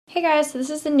Hey guys, so this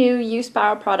is the new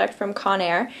U-Spiral product from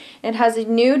Conair. It has a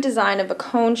new design of a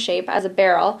cone shape as a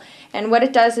barrel, and what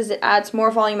it does is it adds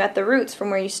more volume at the roots from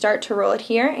where you start to roll it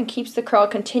here and keeps the curl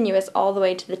continuous all the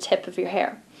way to the tip of your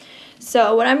hair.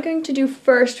 So what I'm going to do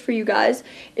first for you guys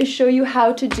is show you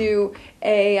how to do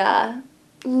a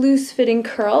loose fitting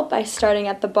curl by starting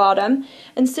at the bottom.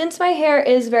 And since my hair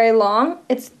is very long,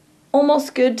 it's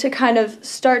almost good to kind of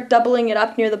start doubling it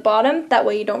up near the bottom, that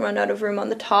way you don't run out of room on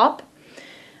the top.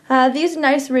 These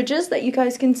nice ridges that you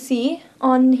guys can see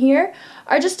on here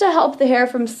are just to help the hair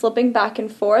from slipping back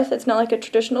and forth. It's not like a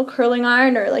traditional curling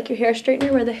iron or like your hair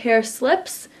straightener where the hair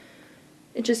slips.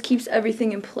 It just keeps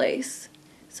everything in place.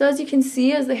 So as you can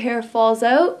see, as the hair falls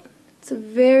out, it's a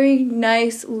very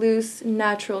nice, loose,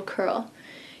 natural curl.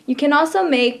 You can also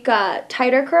make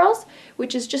tighter curls,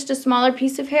 which is just a smaller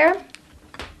piece of hair,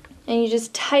 and you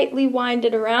just tightly wind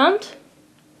it around.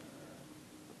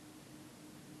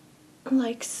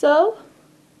 Like so,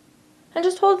 and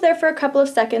just hold it there for a couple of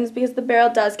seconds because the barrel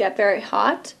does get very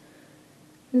hot.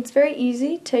 And it's very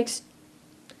easy, it takes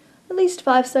at least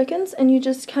 5 seconds, and you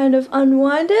just kind of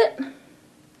unwind it,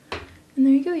 and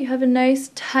there you go, you have a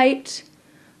nice tight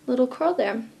little curl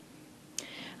there.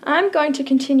 I'm going to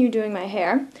continue doing my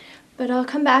hair, but I'll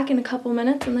come back in a couple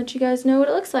minutes and let you guys know what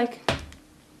it looks like.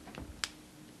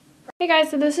 Hey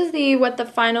guys, so this is what the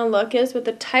final look is with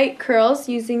the tight curls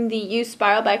using the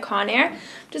U-Spiral by Conair. I'm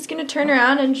just going to turn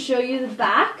around and show you the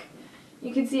back.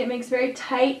 You can see it makes very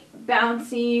tight,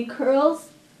 bouncy curls.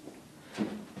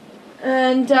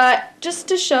 And just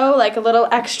to show like a little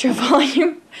extra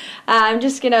volume, I'm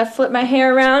just going to flip my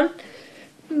hair around.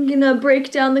 I'm going to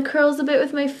break down the curls a bit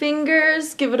with my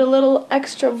fingers, give it a little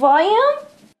extra volume.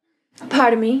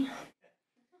 Pardon me.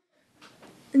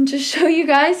 And just show you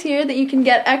guys here that you can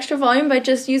get extra volume by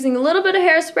just using a little bit of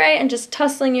hairspray and just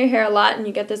tussling your hair a lot, and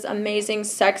you get this amazing,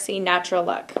 sexy, natural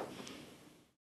look.